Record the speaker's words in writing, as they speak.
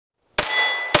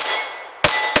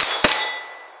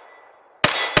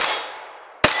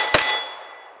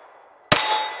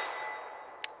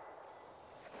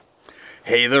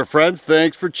Hey there friends,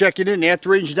 thanks for checking in at the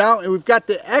range now, and we've got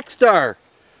the Extar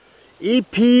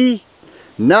EP9.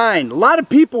 A lot of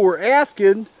people were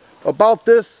asking about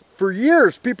this for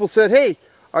years. People said, hey,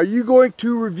 are you going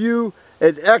to review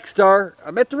an Extar?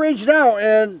 I'm at the range now,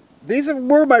 and these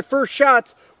were my first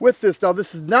shots with this. Now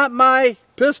this is not my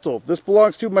pistol. This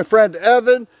belongs to my friend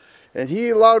Evan, and he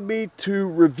allowed me to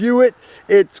review it.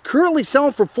 It's currently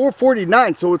selling for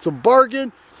 $449, so it's a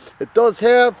bargain. It does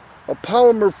have a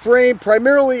polymer frame,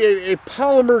 primarily a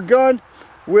polymer gun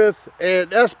with an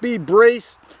SB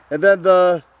brace, and then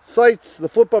the sights, the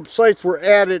flip-up sights were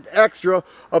added extra.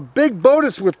 A big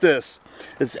bonus with this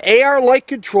is AR-like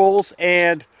controls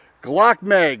and Glock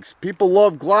mags. People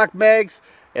love Glock mags,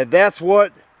 and that's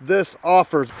what this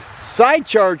offers. Side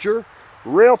charger,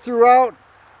 rail throughout,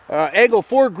 angle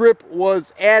foregrip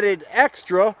was added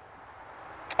extra,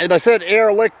 and I said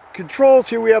AR-like controls.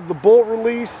 Here we have the bolt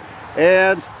release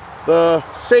and the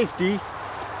safety,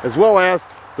 as well as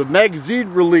the magazine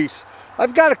release.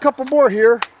 I've got a couple more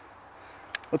here.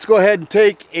 Let's go ahead and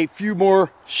take a few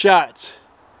more shots.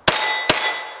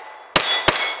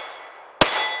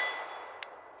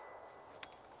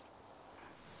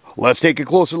 Let's take a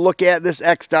closer look at this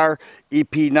Extar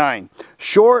EP9.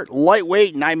 Short,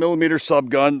 lightweight, 9mm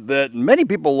subgun that many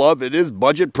people love. It is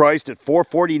budget priced at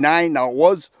 $449. Now it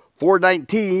was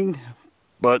 $419,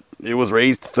 but it was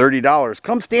raised to $30.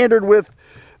 Comes standard with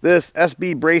this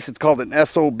SB brace. It's called an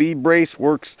SOB brace.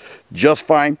 Works just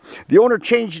fine. The owner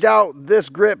changed out this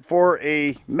grip for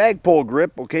a Magpul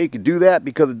grip. Okay, you can do that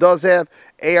because it does have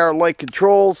AR-like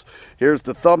controls. Here's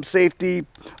the thumb safety,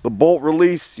 the bolt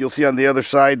release. You'll see on the other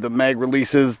side the mag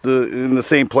releases in the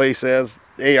same place as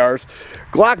ARs.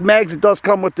 Glock mags, it does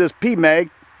come with this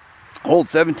Pmag. Holds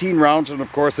 17 rounds, and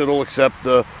of course it'll accept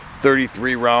the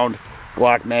 33 round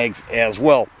Glock mags as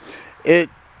well. It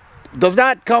does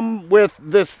not come with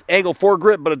this angled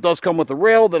foregrip, but it does come with a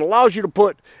rail that allows you to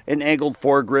put an angled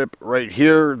foregrip right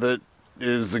here. That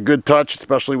is a good touch,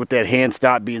 especially with that hand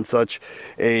stop being such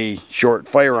a short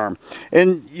firearm.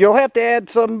 And you'll have to add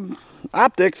some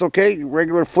optics, okay,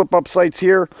 regular flip-up sights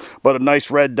here, but a nice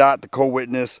red dot, the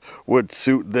co-witness, would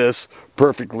suit this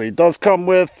perfectly. It does come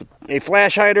with a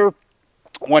flash hider,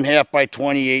 1/2 by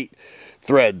 28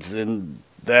 threads, and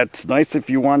that's nice if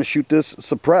you want to shoot this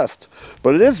suppressed.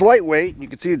 But it is lightweight. You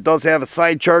can see it does have a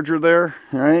side charger there,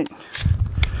 right?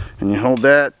 And you hold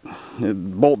that, the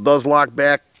bolt does lock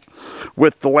back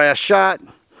with the last shot.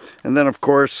 And then of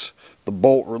course the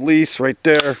bolt release right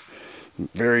there.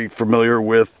 Very familiar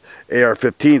with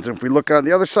AR-15s. And if we look on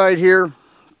the other side here,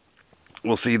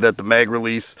 we'll see that the mag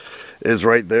release is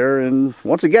right there. And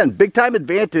once again, big time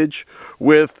advantage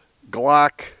with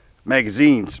Glock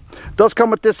magazines. Does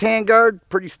come with this handguard,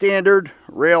 pretty standard,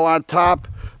 rail on top.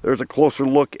 There's a closer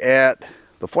look at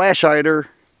the flash hider,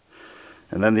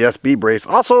 and then the SB brace.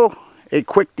 Also a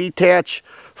quick detach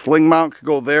sling mount could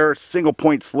go there. Single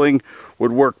point sling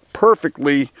would work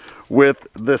perfectly with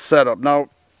this setup. Now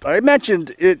I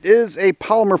mentioned it is a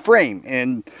polymer frame,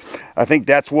 and I think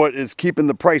that's what is keeping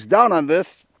the price down on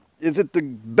this. Is it the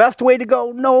best way to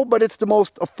go? No, but it's the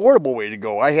most affordable way to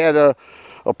go. I had a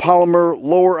polymer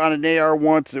lower on an AR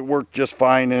once. It worked just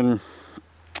fine, and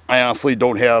I honestly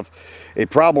don't have a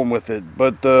problem with it.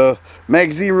 But the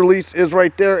magazine release is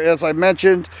right there, as I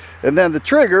mentioned. And then the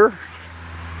trigger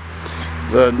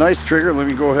is a nice trigger. Let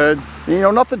me go ahead. You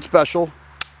know, nothing special,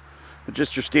 but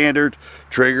just your standard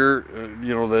trigger,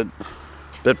 you know,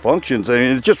 that functions. I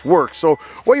mean, it just works. So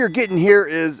what you're getting here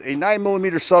is a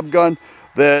 9mm subgun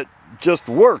that just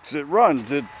works. It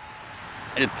runs.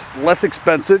 It's less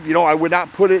expensive. You know, I would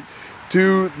not put it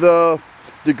to the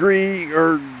degree,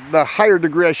 or the higher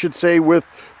degree I should say, with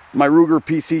my Ruger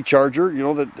PC charger, you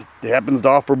know, that happens to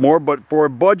offer more. But for a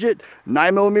budget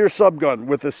 9mm subgun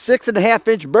with a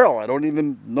 6.5-inch barrel, I don't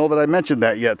even know that I mentioned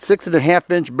that yet,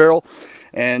 6.5-inch barrel,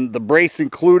 and the brace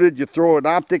included. You throw an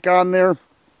optic on there,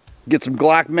 get some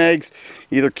Glock mags,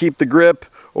 either keep the grip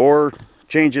or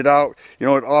change it out. You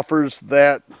know, it offers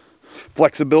that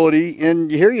flexibility.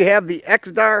 And here you have the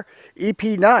Extar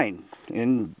EP9,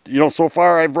 and you know, so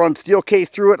far I've run steel case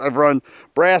through it, I've run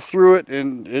brass through it,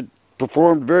 and it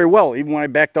performed very well. Even when I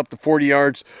backed up to 40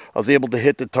 yards, I was able to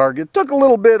hit the target. Took a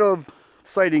little bit of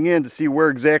sighting in to see where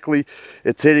exactly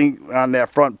it's hitting on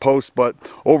that front post, but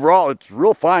overall it's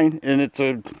real fine, and it's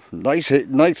a nice,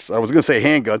 I was gonna say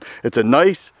handgun, it's a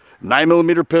nice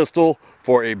 9mm pistol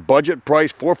for a budget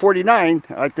price, $449.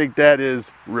 I think that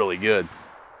is really good.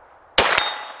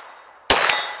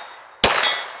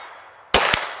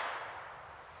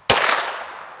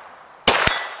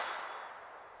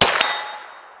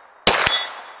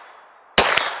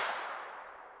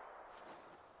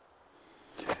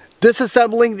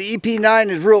 Disassembling the EP9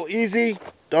 is real easy.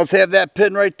 Does have that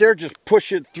pin right there. Just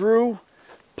push it through,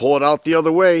 pull it out the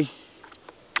other way,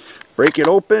 break it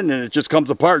open, and it just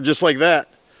comes apart just like that.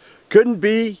 Couldn't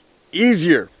be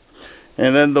easier.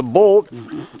 And then the bolt,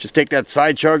 just take that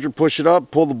side charger, push it up,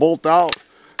 pull the bolt out,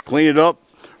 clean it up.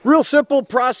 Real simple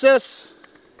process.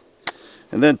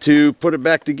 And then to put it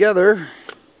back together,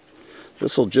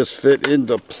 this will just fit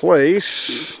into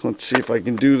place. Let's see if I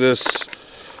can do this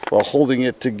while holding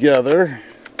it together.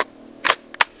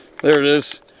 There it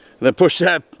is. And then push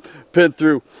that pin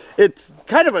through. It's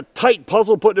kind of a tight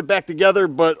puzzle putting it back together,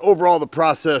 but overall the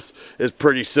process is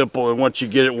pretty simple. And once you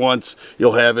get it once,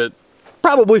 you'll have it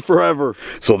probably forever.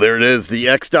 So there it is, the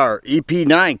Extar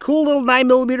EP9. Cool little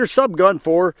 9mm subgun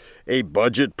for a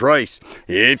budget price.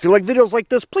 If you like videos like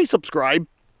this, please subscribe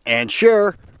and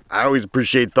share. I always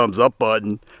appreciate thumbs up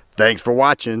button. Thanks for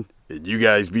watching, and you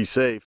guys be safe.